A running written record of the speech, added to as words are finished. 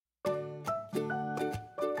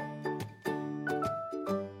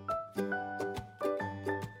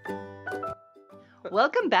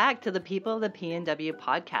Welcome back to the People of the PNW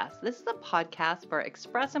podcast. This is a podcast for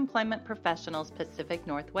Express Employment Professionals Pacific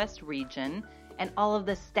Northwest region and all of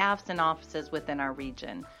the staffs and offices within our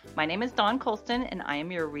region. My name is Dawn Colston and I am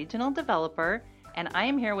your regional developer, and I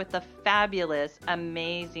am here with the fabulous,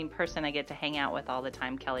 amazing person I get to hang out with all the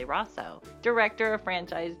time, Kelly Rosso, Director of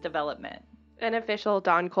Franchise Development. An official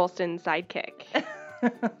Dawn Colston sidekick.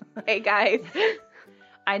 Hey guys.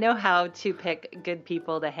 I know how to pick good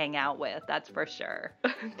people to hang out with, that's for sure.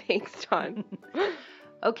 Thanks, Dawn.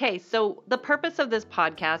 Okay, so the purpose of this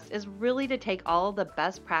podcast is really to take all the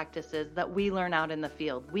best practices that we learn out in the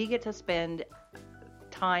field. We get to spend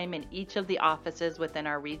time in each of the offices within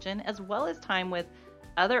our region, as well as time with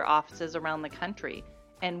other offices around the country.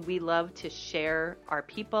 And we love to share our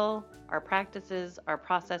people, our practices, our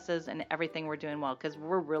processes, and everything we're doing well, because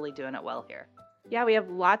we're really doing it well here. Yeah, we have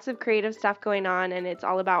lots of creative stuff going on, and it's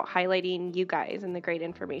all about highlighting you guys and the great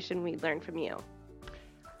information we learn from you.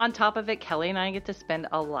 On top of it, Kelly and I get to spend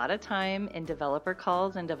a lot of time in developer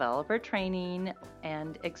calls and developer training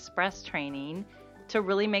and express training to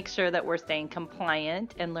really make sure that we're staying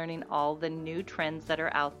compliant and learning all the new trends that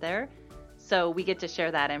are out there. So we get to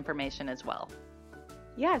share that information as well.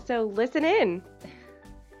 Yeah, so listen in.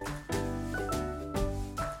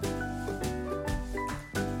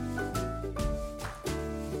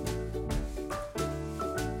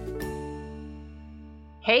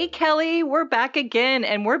 Hey, Kelly, we're back again,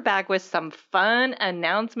 and we're back with some fun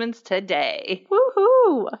announcements today.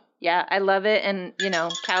 Woohoo! Yeah, I love it. And,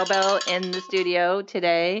 cowbell in the studio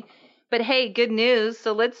today. But hey, good news.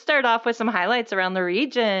 So let's start off with some highlights around the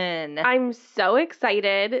region. I'm so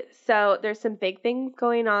excited. So there's some big things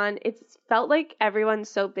going on. It's felt like everyone's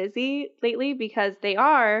so busy lately because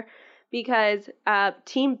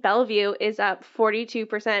Team Bellevue is up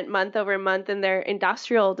 42% month over month in their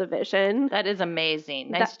industrial division. That is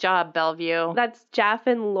amazing. Nice job, Bellevue. That's Jeff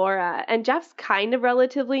and Laura. And Jeff's kind of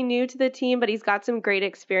relatively new to the team, but he's got some great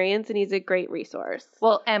experience and he's a great resource.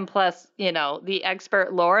 Well, and plus, the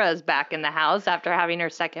expert Laura is back in the house after having her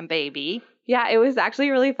second baby. Yeah, it was actually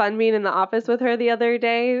really fun being in the office with her the other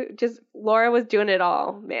day. Just Laura was doing it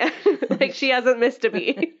all, man. Like she hasn't missed a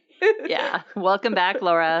beat. Yeah. Welcome back,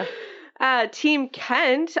 Laura. Team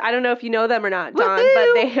Kent, I don't know if you know them or not, Dawn,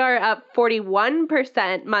 but they are up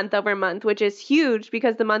 41% month over month, which is huge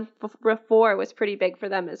because the month before was pretty big for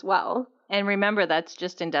them as well. And remember, that's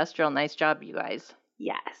just industrial. Nice job, you guys.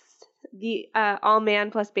 Yes. The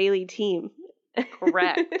all-man plus Bailey team.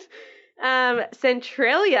 Correct.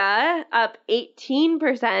 Centralia up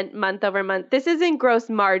 18% month over month. This is in gross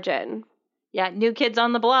margin. Yeah, new kids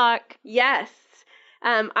on the block. Yes.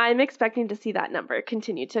 I'm expecting to see that number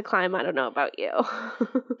continue to climb. I don't know about you.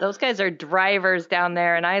 Those guys are drivers down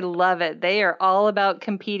there, and I love it. They are all about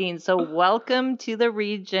competing. So welcome to the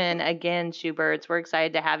region again, Shoebirds. We're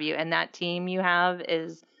excited to have you. And that team you have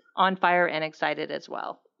is on fire and excited as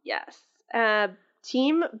well. Yes.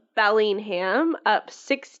 Team Bellingham up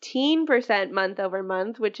 16% month over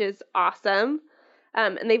month, which is awesome.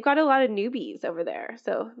 And they've got a lot of newbies over there,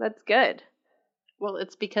 so that's good. Well,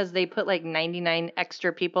 it's because they put like 99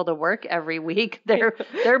 extra people to work every week. Their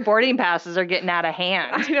boarding passes are getting out of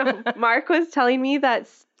hand. I know. Mark was telling me that,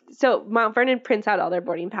 so Mount Vernon prints out all their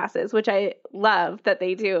boarding passes, which I love that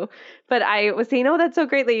they do. But I was saying, oh, that's so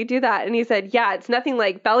great that you do that. And he said, yeah, it's nothing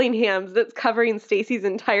like Bellingham's that's covering Stacy's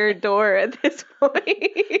entire door at this point.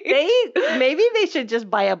 Maybe they should just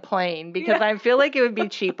buy a plane because I feel like it would be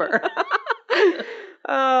cheaper.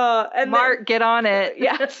 And Mark, get on it.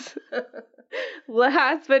 Yes.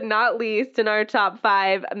 Last but not least in our top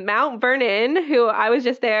 5, Mount Vernon, who I was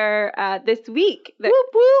just there this week. Whoop,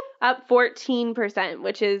 whoop. Up 14%,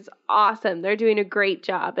 which is awesome. They're doing a great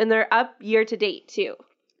job. And they're up year to date, too.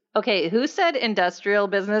 Okay, who said industrial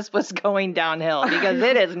business was going downhill? Because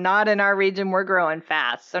it is not in our region. We're growing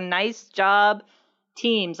fast. So nice job,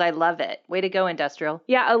 teams. I love it. Way to go, industrial.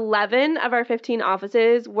 Yeah, 11 of our 15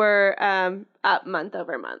 offices were up month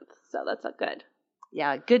over month. So that's good.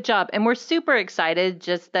 Yeah, good job. And we're super excited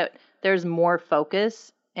just that there's more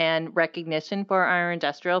focus and recognition for our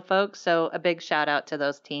industrial folks. So a big shout out to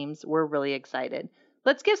those teams. We're really excited.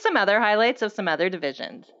 Let's give some other highlights of some other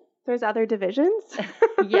divisions. There's other divisions?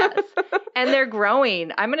 Yes. And they're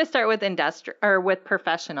growing. I'm going to start with with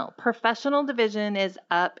professional. Professional division is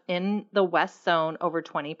up in the West Zone over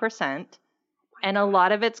 20%. And a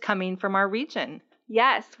lot of it's coming from our region.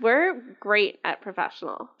 Yes, we're great at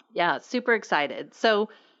professional. Yeah, super excited. So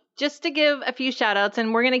just to give a few shout outs,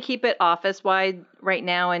 and we're going to keep it office wide right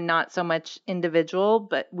now and not so much individual,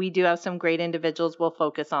 but we do have some great individuals we'll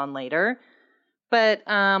focus on later. But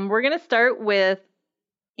we're going to start with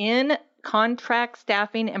in contract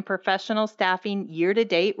staffing and professional staffing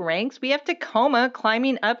year-to-date ranks. We have Tacoma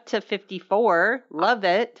climbing up to 54. Love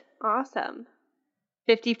it. Awesome.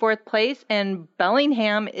 54th place, and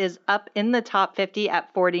Bellingham is up in the top 50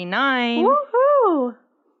 at 49. Woohoo!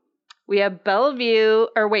 We have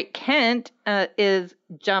Kent is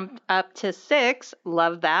jumped up to 6.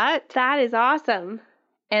 Love that. That is awesome.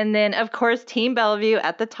 And then, of course, Team Bellevue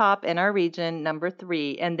at the top in our region, number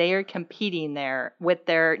 3, and they are competing there with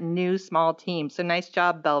their new small team. So nice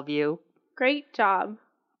job, Bellevue. Great job.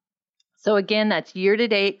 So again, that's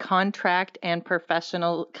year-to-date contract and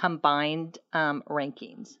professional combined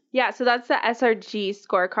rankings. Yeah, so that's the SRG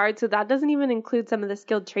scorecard. So that doesn't even include some of the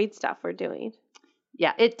skilled trade stuff we're doing.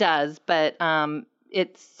 Yeah, it does, but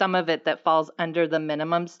it's some of it that falls under the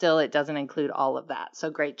minimum still. It doesn't include all of that. So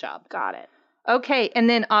great job. Got it. Okay, and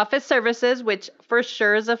then office services, which for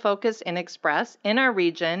sure is a focus in Express in our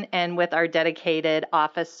region, and with our dedicated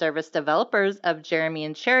office service developers of Jeremy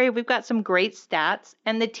and Sherry, we've got some great stats,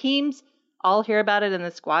 and the teams all hear about it in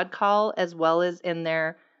the squad call as well as in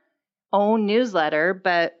their own newsletter,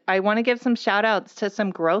 but I want to give some shout outs to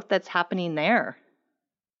some growth that's happening there.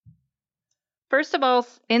 First of all,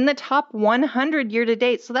 in the top 100 year to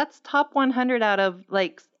date, so that's top 100 out of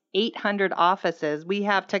like 800 offices. We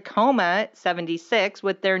have Tacoma at 76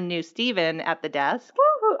 with their new Steven at the desk.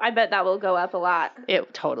 Woo-hoo. I bet that will go up a lot.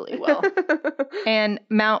 It totally will. And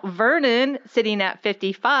Mount Vernon sitting at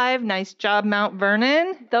 55. Nice job, Mount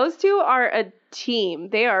Vernon. Those two are a team.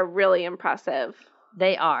 They are really impressive.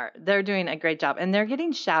 They are. They're doing a great job. And they're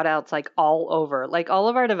getting shout outs like all over. Like all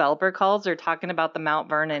of our developer calls are talking about the Mount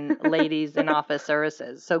Vernon ladies in office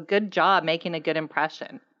services. So good job making a good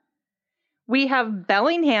impression. We have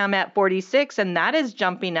Bellingham at 46, and that is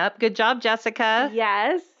jumping up. Good job, Jessica.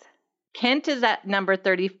 Yes. Kent is at number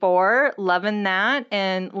 34. Loving that.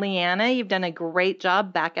 And Leanna, you've done a great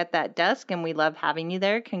job back at that desk, and we love having you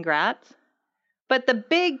there. Congrats. But the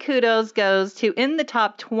big kudos goes to in the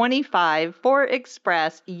top 25 for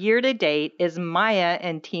Express year to date is Maya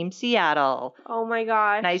and Team Seattle. Oh my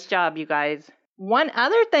gosh. Nice job, you guys. One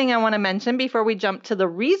other thing I want to mention before we jump to the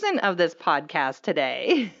reason of this podcast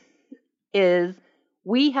today is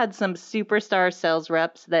we had some superstar sales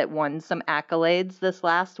reps that won some accolades this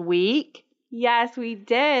last week. Yes, we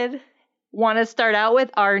did. Want to start out with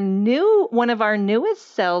one of our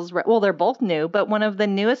newest sales rep. Well, they're both new, but one of the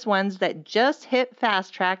newest ones that just hit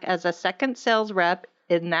fast track as a second sales rep,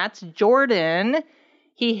 and that's Jordan.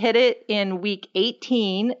 He hit it in week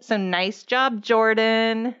 18. So nice job,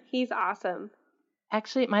 Jordan. He's awesome.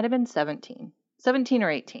 Actually, it might have been 17 or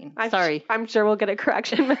 18. Sorry. I'm sure we'll get a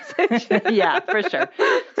correction message. Yeah, for sure.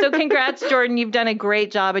 So congrats, Jordan. You've done a great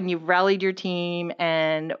job and you've rallied your team,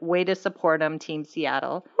 and way to support them, Team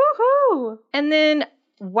Seattle. Woohoo! And then,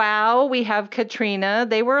 wow, we have Katrina.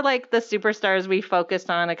 They were like the superstars we focused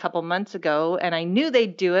on a couple months ago, and I knew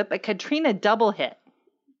they'd do it, but Katrina double hit.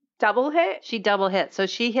 Double hit? She double hit. So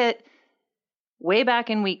she hit way back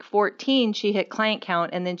in week 14, she hit client count,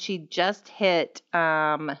 and then she just hit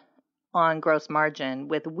on gross margin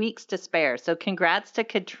with weeks to spare. So congrats to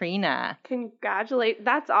Katrina.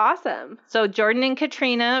 That's awesome. So Jordan and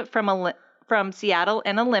Katrina from Seattle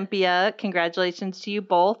and Olympia, congratulations to you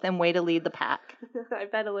both, and way to lead the pack. I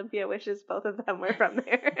bet Olympia wishes both of them were from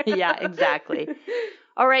there. Yeah, exactly.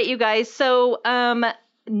 All right, you guys. So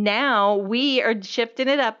now we are shifting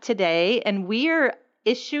it up today, and we are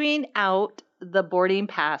issuing out the boarding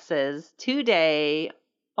passes today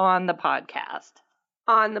on the podcast.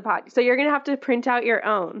 So you're going to have to print out your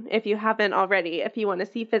own if you haven't already, if you want to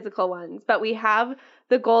see physical ones. But we have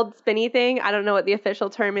the gold spinny thing. I don't know what the official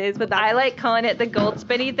term is, but I like calling it the gold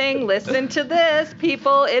spinny thing. Listen to this,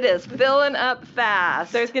 people. It is filling up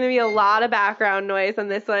fast. There's going to be a lot of background noise on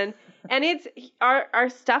this one. And it's our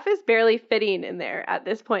stuff is barely fitting in there at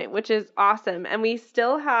this point, which is awesome. And we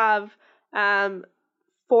still have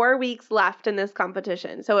 4 weeks left in this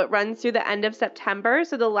competition. So it runs through the end of September.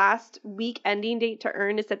 So the last week ending date to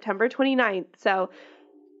earn is September 29th. So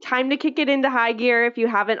time to kick it into high gear if you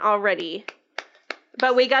haven't already.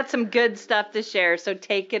 But we got some good stuff to share, so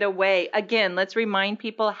take it away. Again, let's remind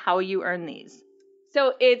people how you earn these.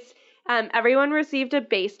 So it's everyone received a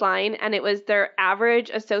baseline, and it was their average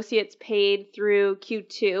associates paid through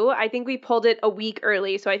Q2. I think we pulled it a week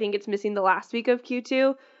early, so I think it's missing the last week of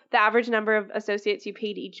Q2. The average number of associates you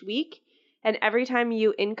paid each week. And every time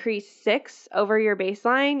you increase 6 over your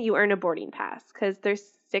baseline, you earn a boarding pass because there's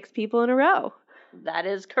 6 people in a row. That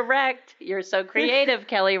is correct. You're so creative,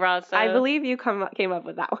 Kelly Rosso. I believe you came up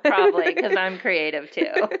with that one. Probably, because I'm creative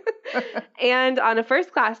too. And on a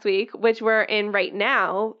first class week, which we're in right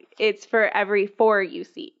now, it's for every 4 you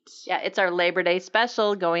seat. Yeah, it's our Labor Day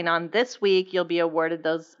special going on this week. You'll be awarded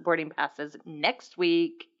those boarding passes next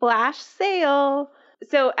week. Flash sale.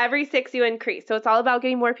 So every 6 you increase. So it's all about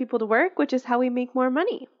getting more people to work, which is how we make more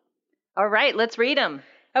money. All right, let's read them.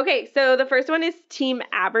 Okay, so the first one is Team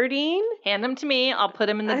Aberdeen. Hand them to me. I'll put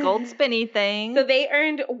them in the gold spinny thing. So they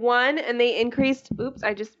earned 1 and they increased,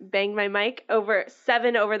 I just banged my mic, over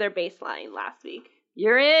 7 over their baseline last week.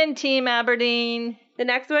 You're in, Team Aberdeen. The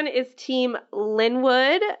next one is Team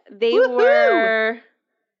Linwood. They were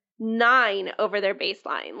 9 over their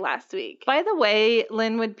baseline last week. By the way,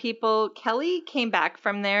 Linwood people, Kelly came back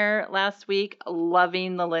from there last week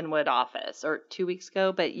loving the Linwood office, or 2 weeks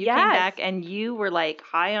ago, but you came back and you were like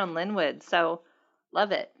high on Linwood, so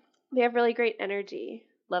love it. They have really great energy.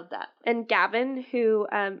 Love that. And Gavin, who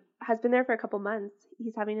has been there for a couple months,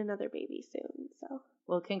 he's having another baby soon, so.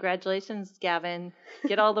 Well, congratulations, Gavin.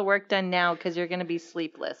 Get all the work done now because you're going to be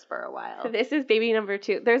sleepless for a while. This is baby number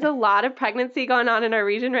 2. There's a lot of pregnancy going on in our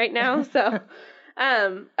region right now. So,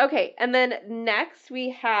 okay. And then next we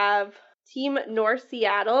have Team North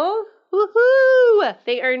Seattle. Woohoo!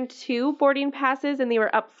 They earned 2 boarding passes and they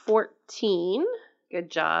were up 14.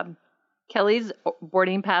 Good job. Kelly's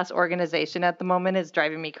boarding pass organization at the moment is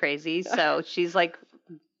driving me crazy. So she's like,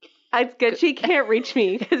 it's good she can't reach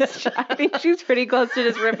me because I think she's pretty close to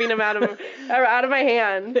just ripping them out of my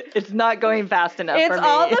hand. It's not going fast enough for me. It's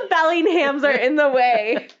all the Bellinghams are in the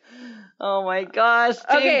way. Oh my gosh,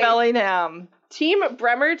 Team Bellingham. Team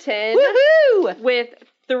Bremerton. Woohoo! With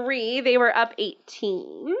 3, they were up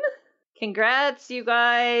 18. Congrats, you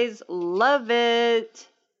guys. Love it.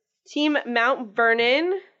 Team Mount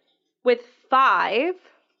Vernon with 5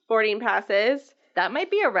 boarding passes. That might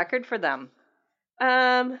be a record for them.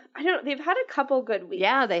 I don't know. They've had a couple good weeks.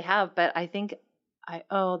 Yeah, they have, but I think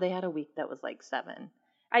they had a week that was like 7.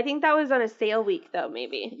 I think that was on a sale week though,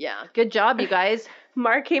 maybe. Yeah. Good job, you guys.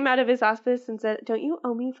 Mark came out of his office and said, "Don't you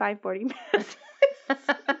owe me 5 boarding passes?"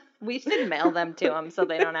 We should mail them to them so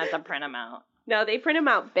they don't have to print them out. No, they print them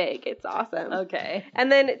out big. It's awesome. Okay.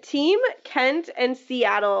 And then Team Kent and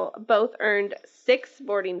Seattle both earned 6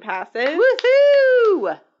 boarding passes.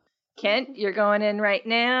 Woohoo! Kent, you're going in right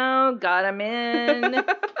now. Got him in.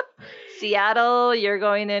 Seattle, you're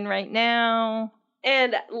going in right now.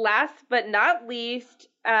 And last but not least,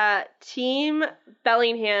 Team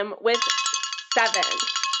Bellingham with 7.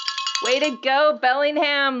 Way to go,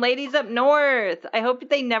 Bellingham. Ladies up north. I hope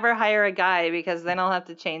they never hire a guy because then I'll have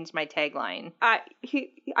to change my tagline.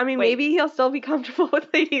 Maybe he'll still be comfortable with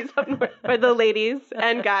ladies up north, or the ladies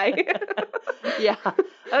and guy. Yeah.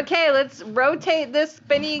 Okay, let's rotate this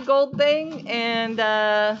spinny gold thing, and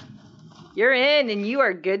you're in, and you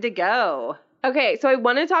are good to go. Okay, so I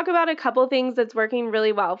want to talk about a couple things that's working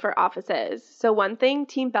really well for offices. So one thing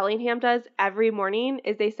Team Bellingham does every morning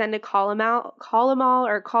is they send a call them all,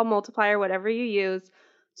 or call multiplier, whatever you use,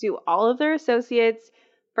 to all of their associates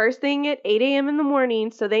first thing at 8 a.m. in the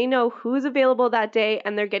morning so they know who's available that day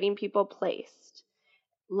and they're getting people placed.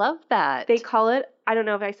 Love that. They call it, I don't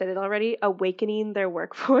know if I said it already, awakening their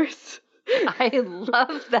workforce. I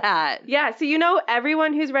love that. Yeah, so you know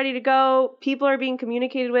everyone who's ready to go, people are being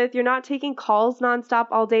communicated with. You're not taking calls nonstop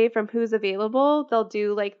all day from who's available. They'll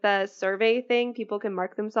do like the survey thing. People can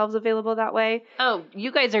mark themselves available that way. Oh,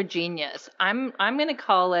 you guys are genius. I'm going to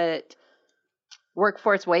call it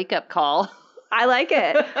workforce wake up call. I like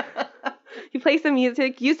it. You play some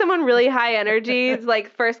music, use someone really high energy. It's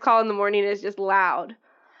like first call in the morning is just loud.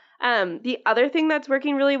 The other thing that's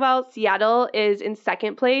working really well, Seattle is in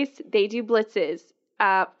second place. They do blitzes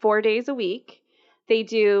 4 days a week. They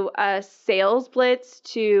do a sales blitz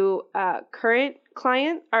to current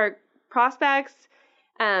client or prospects.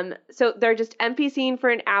 So they're just NPCing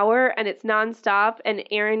for an hour and it's nonstop. And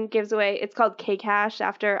Aaron gives away, it's called K-Cash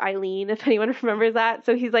after Eileen, if anyone remembers that.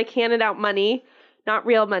 So he's like handing out money, not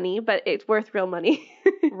real money, but it's worth real money.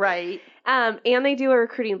 Right. And they do a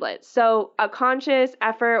recruiting blitz. So a conscious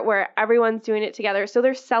effort where everyone's doing it together. So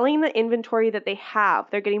they're selling the inventory that they have.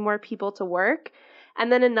 They're getting more people to work.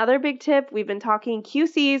 And then another big tip, we've been talking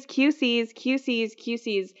QCs,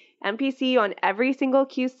 MPC on every single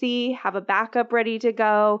QC, have a backup ready to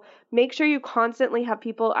go. Make sure you constantly have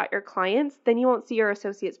people at your clients. Then you won't see your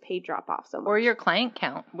associates' pay drop off so much. Or your client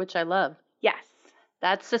count, which I love. Yes.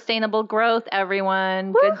 That's sustainable growth,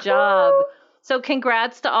 everyone. Woo-hoo! Good job. So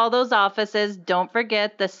congrats to all those offices. Don't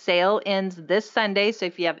forget the sale ends this Sunday. So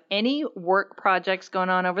if you have any work projects going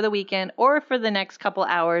on over the weekend or for the next couple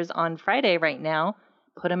hours on Friday right now,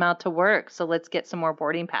 put them out to work. So let's get some more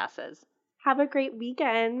boarding passes. Have a great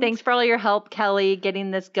weekend. Thanks for all your help, Kelly, getting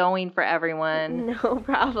this going for everyone. No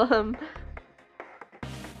problem.